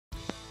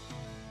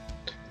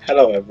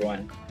Hello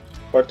everyone.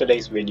 For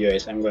today's video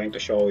I'm going to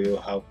show you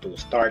how to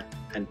start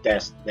and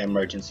test the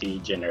emergency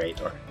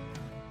generator.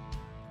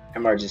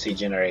 Emergency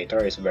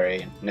generator is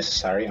very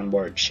necessary on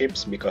board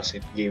ships because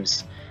it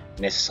gives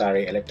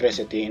necessary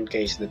electricity in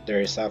case that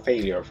there is a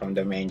failure from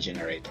the main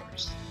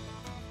generators.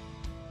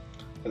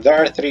 There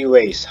are three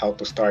ways how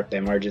to start the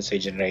emergency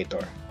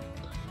generator.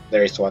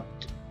 There is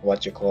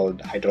what you call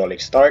hydraulic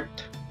start,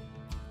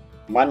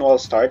 manual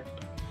start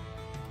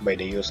by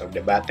the use of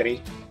the battery,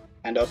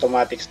 and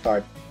automatic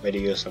start by the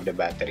use of the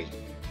battery.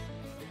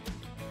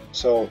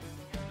 So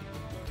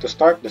to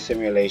start the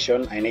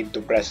simulation, I need to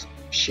press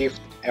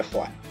Shift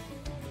F1.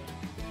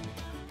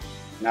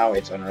 Now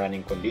it's on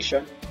running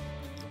condition.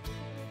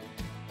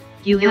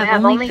 You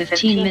have only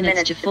 15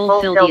 minutes to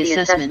fulfill the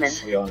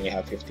assessments. We only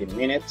have 15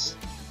 minutes.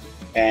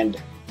 And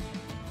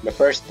the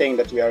first thing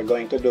that we are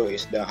going to do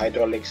is the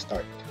hydraulic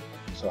start.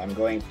 So I'm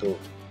going to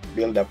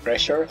build up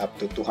pressure up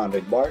to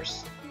 200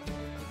 bars.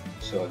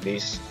 So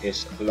this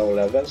is low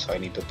level, so I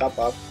need to top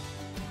up.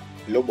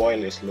 Lube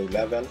oil is low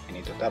level, I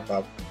need to top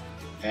up.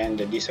 And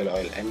the diesel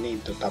oil, I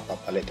need to top up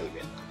a little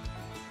bit.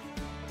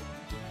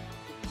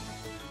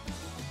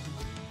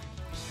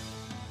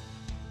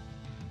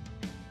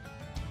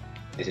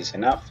 This is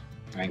enough.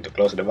 I'm going to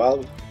close the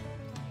valve.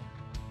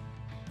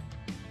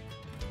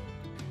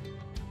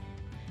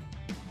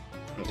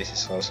 And this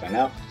is also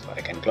enough, so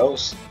I can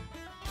close.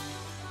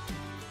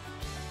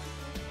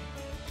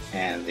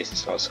 And this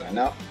is also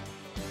enough.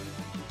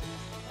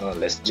 So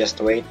let's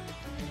just wait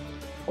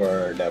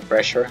for the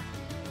pressure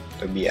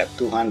to be at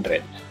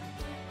 200.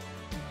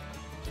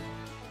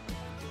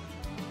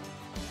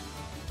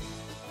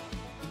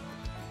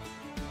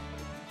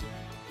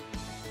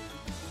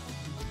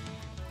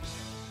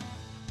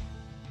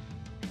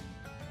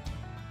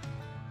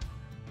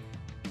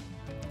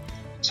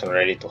 It's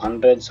already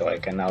 200, so I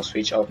can now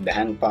switch off the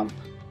hand pump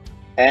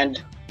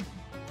and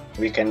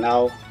we can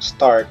now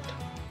start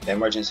the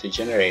emergency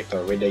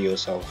generator with the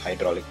use of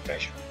hydraulic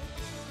pressure.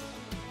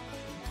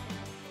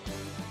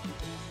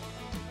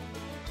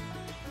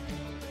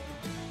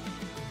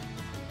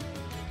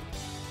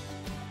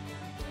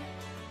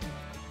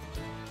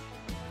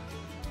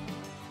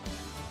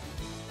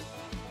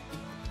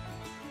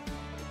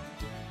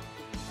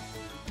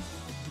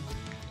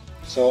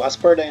 So as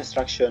per the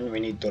instruction, we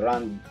need to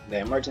run the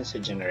emergency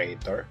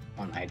generator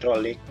on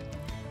hydraulic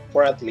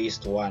for at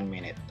least 1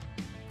 minute.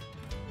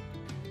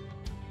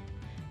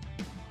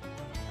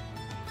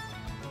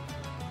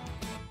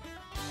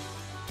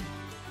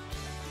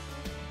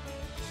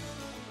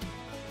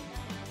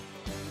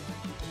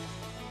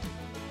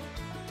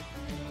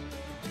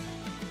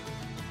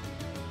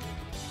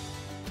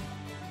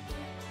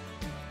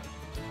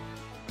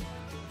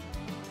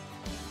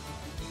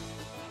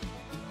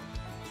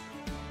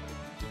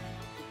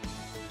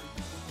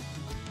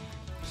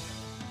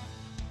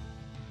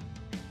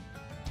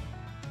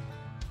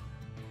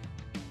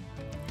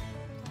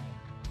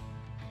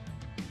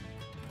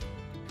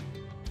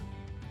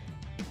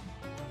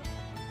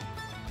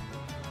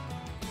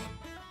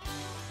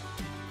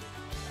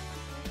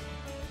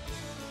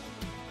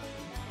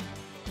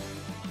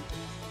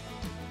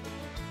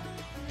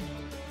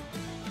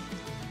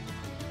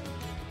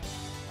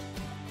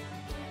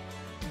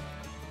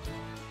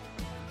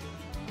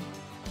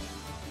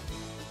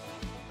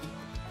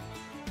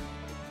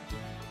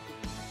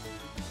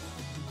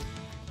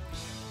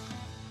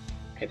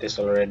 It is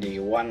already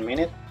 1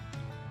 minute.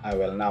 I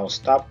will now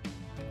stop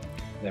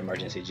the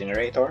emergency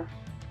generator.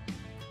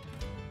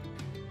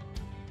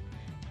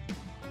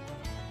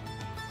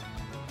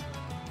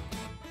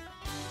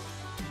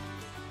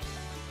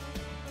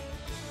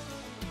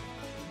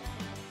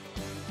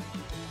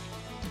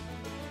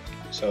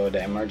 So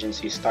the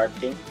emergency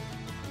starting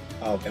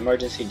of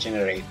emergency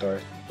generator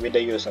with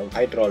the use of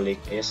hydraulic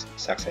is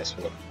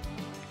successful.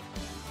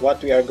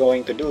 What we are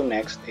going to do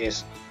next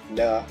is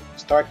the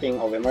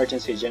starting of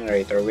emergency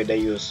generator with the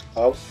use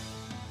of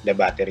the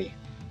battery.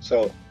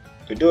 So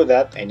to do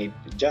that, I need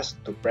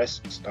just to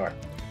press start.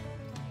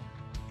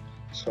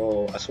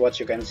 So as what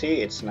you can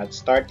see, it's not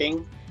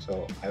starting,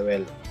 so I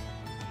will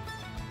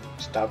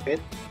stop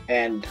it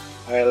and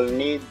I'll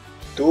need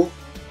to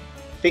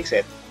fix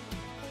it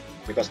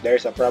because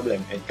there's a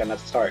problem, it cannot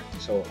start.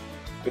 So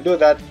to do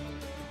that,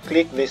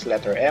 click this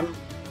letter M.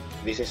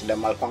 This is the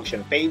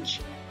malfunction page,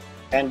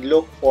 and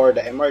look for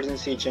the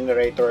emergency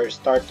generator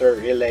starter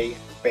relay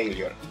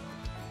failure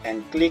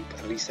and click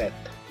reset.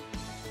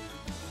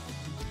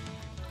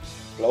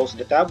 Close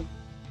the tab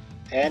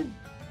and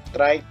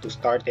try to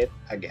start it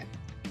again.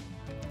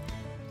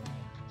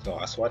 So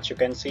as what you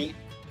can see,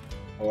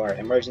 our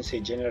emergency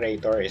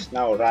generator is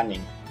now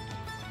running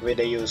with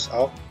the use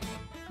of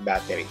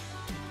battery.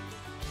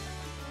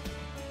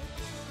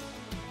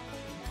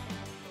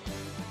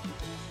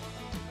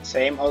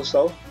 Same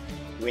also,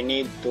 we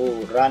need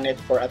to run it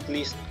for at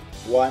least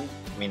 1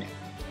 minute.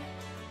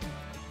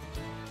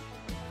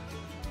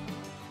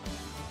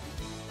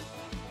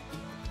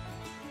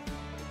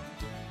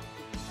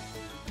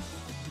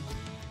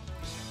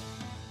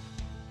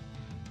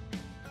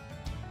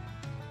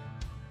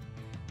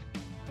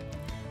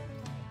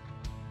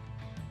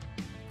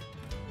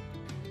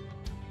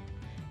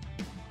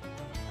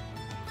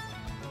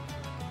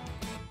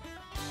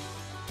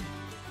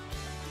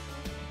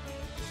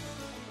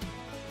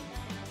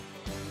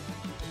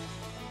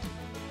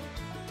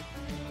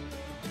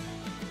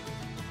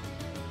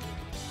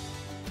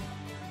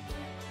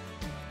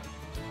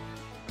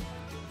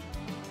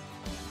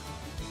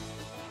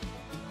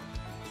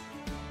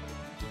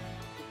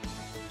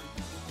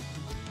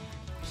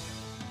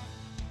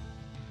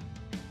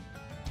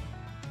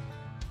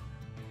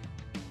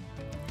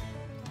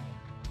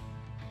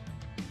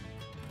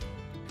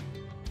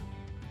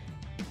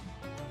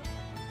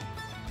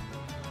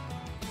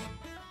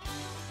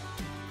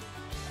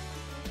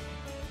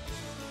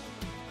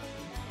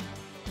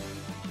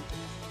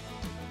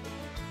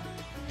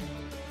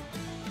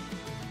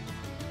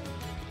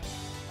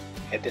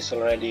 It is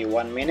already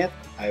 1 minute.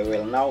 I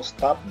will now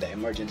stop the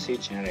emergency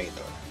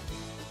generator.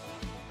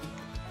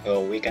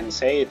 So we can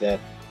say that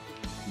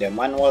the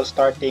manual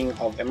starting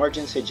of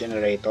emergency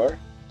generator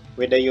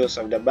with the use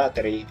of the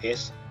battery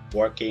is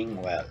working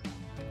well.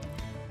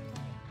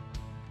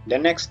 The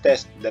next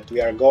test that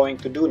we are going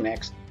to do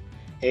next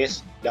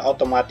is the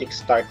automatic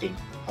starting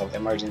of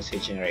emergency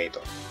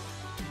generator.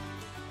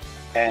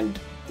 And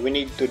we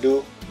need to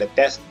do the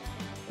test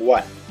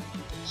 1.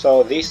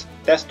 So this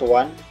test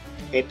 1,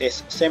 it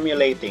is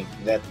simulating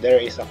that there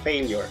is a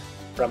failure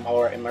from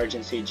our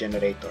emergency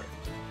generator,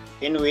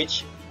 in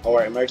which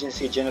our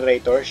emergency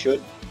generator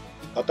should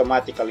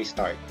automatically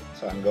start.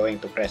 So I'm going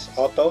to press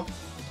auto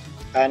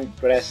and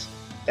press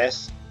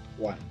test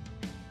 1.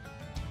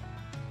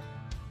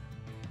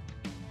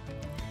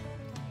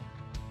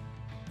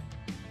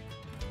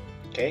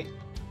 Okay,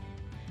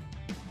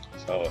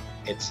 so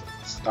it's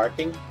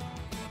starting.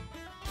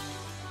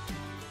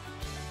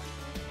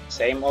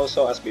 Same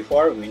also as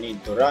before, we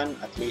need to run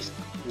at least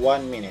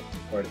 1 minute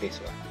for this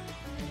one.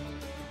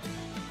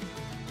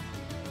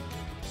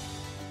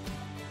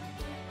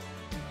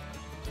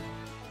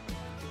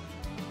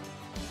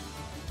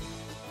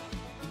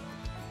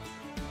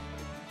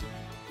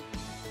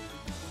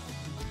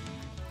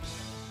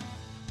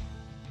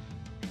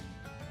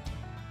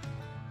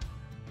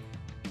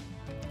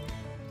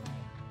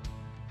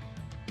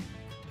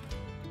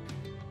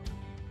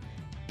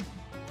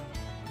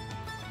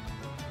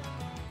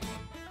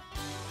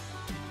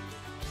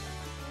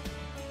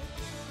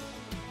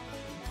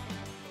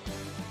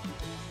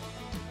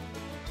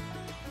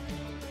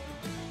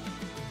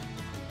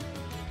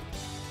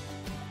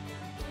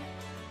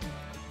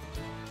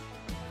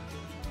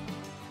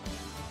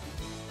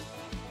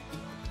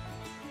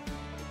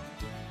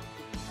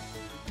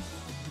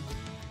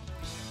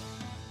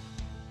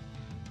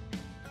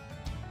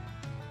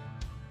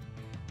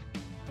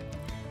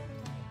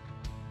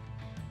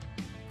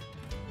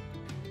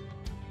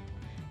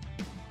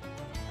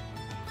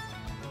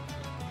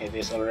 It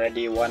is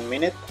already 1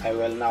 minute. I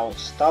will now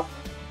stop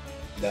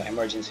the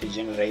emergency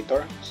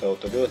generator. So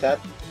to do that,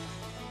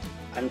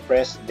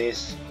 unpress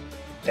this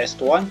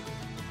test 1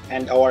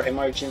 and our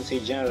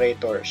emergency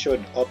generator should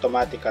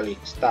automatically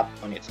stop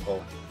on its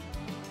own.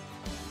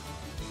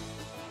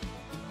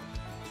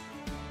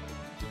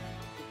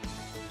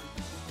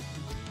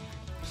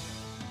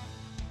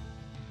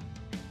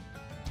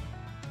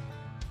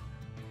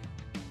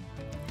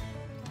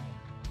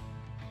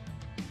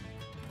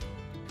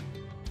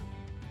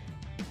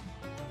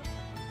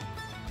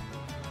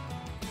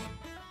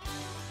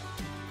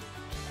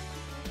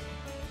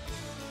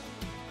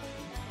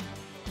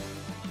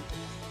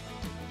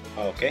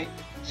 Okay,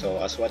 so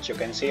as what you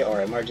can see,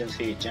 our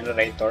emergency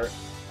generator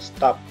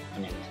stopped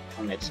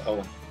on its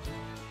own,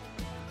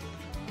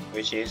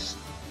 which is,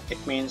 it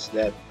means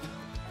that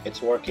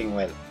it's working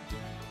well.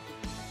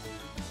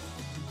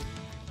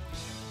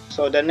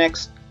 So the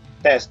next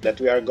test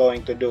that we are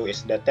going to do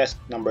is the test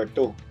number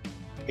 2,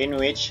 in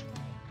which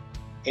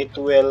it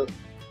will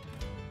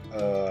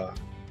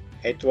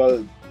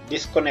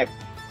disconnect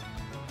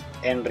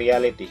in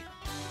reality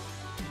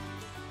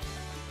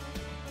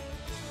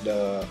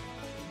the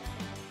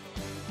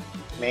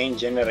main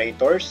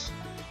generators.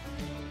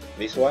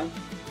 This one,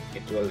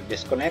 it will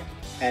disconnect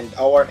and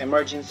our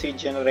emergency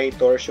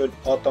generator should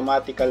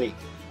automatically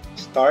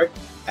start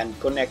and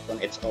connect on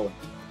its own.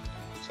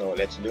 So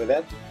let's do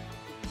that.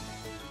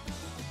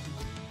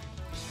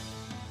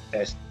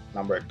 Test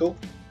number 2,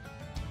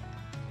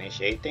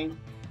 initiating.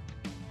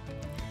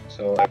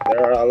 So if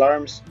there are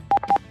alarms,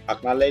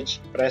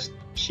 acknowledge, press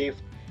shift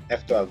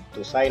F12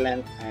 to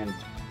silent and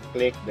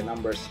click the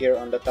numbers here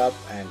on the top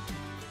and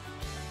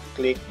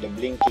click the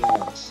blinking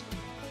ones.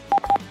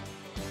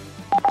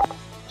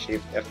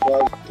 Shift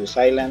F12 to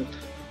silent.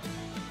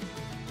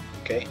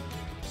 Okay,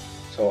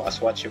 so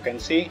as what you can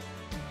see,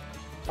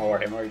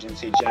 our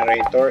emergency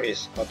generator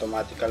is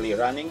automatically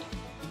running.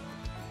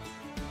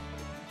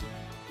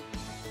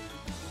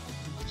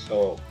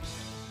 So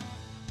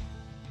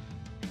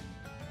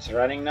it's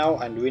running now,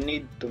 and we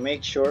need to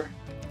make sure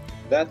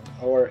that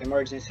our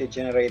emergency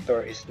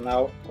generator is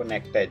now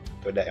connected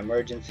to the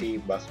emergency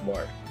bus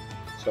bar.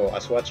 So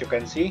as what you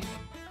can see,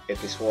 it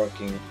is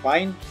working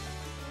fine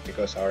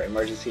because our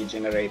emergency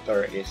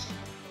generator is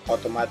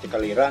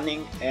automatically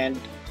running and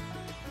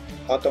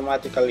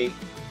automatically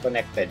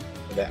connected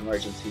to the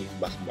emergency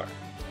bus bar.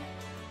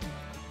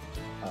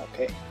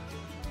 Okay,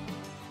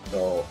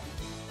 so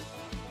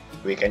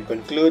we can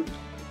conclude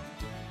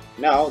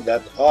now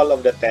that all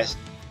of the tests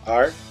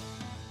are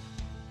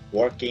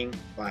working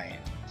fine.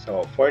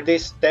 So for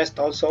this test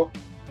also,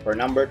 for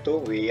number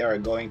 2, we are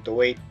going to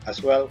wait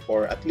as well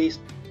for at least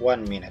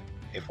 1 minute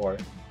before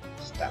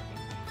stopping.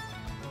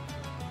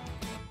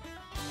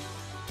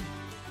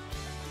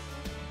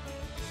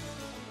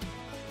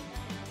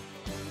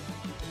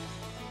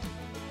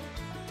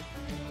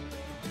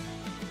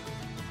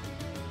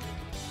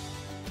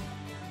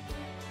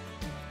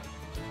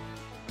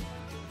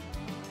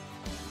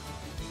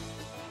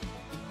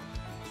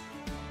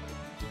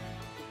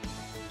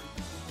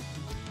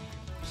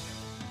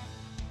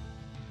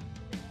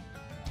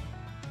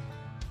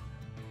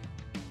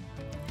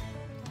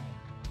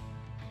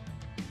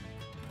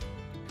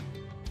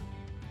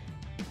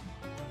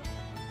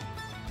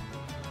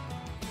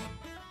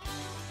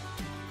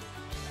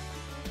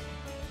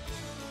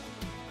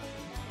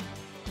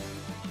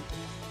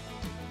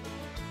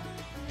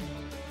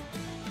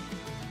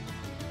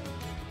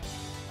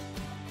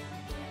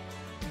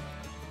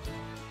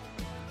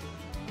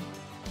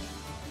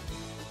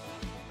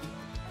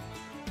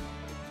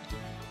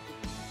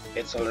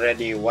 it's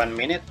already 1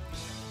 minute.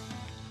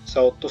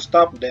 So to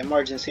stop the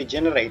emergency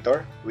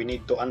generator, we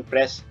need to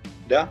unpress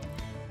the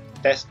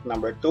test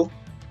number 2,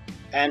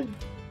 and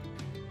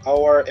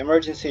our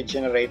emergency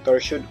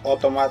generator should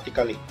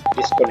automatically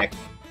disconnect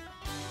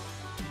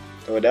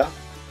to the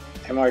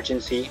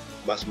emergency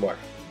bus bar.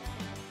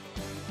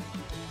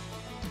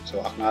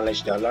 So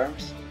acknowledge the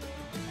alarms,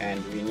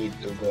 and we need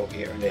to go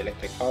here in the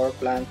electric power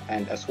plant,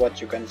 and as what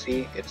you can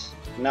see, it's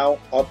now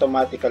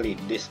automatically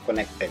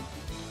disconnected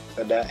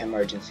to the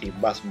emergency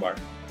bus bar,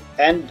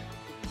 and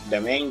the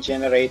main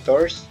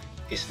generators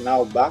is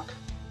now back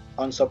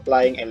on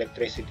supplying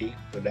electricity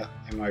to the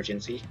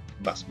emergency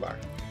bus bar.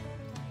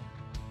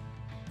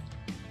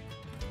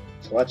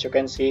 So what you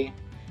can see,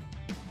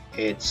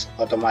 it's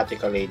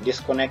automatically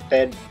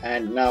disconnected,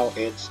 and now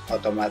it's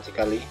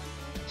automatically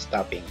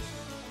stopping.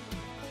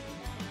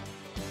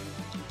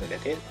 So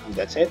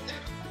that's it.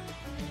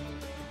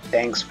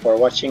 Thanks for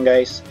watching,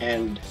 guys,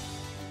 and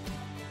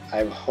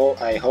I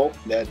hope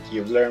that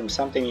you've learned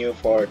something new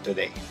for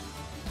today.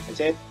 That's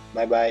it.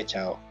 Bye bye.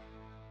 Ciao.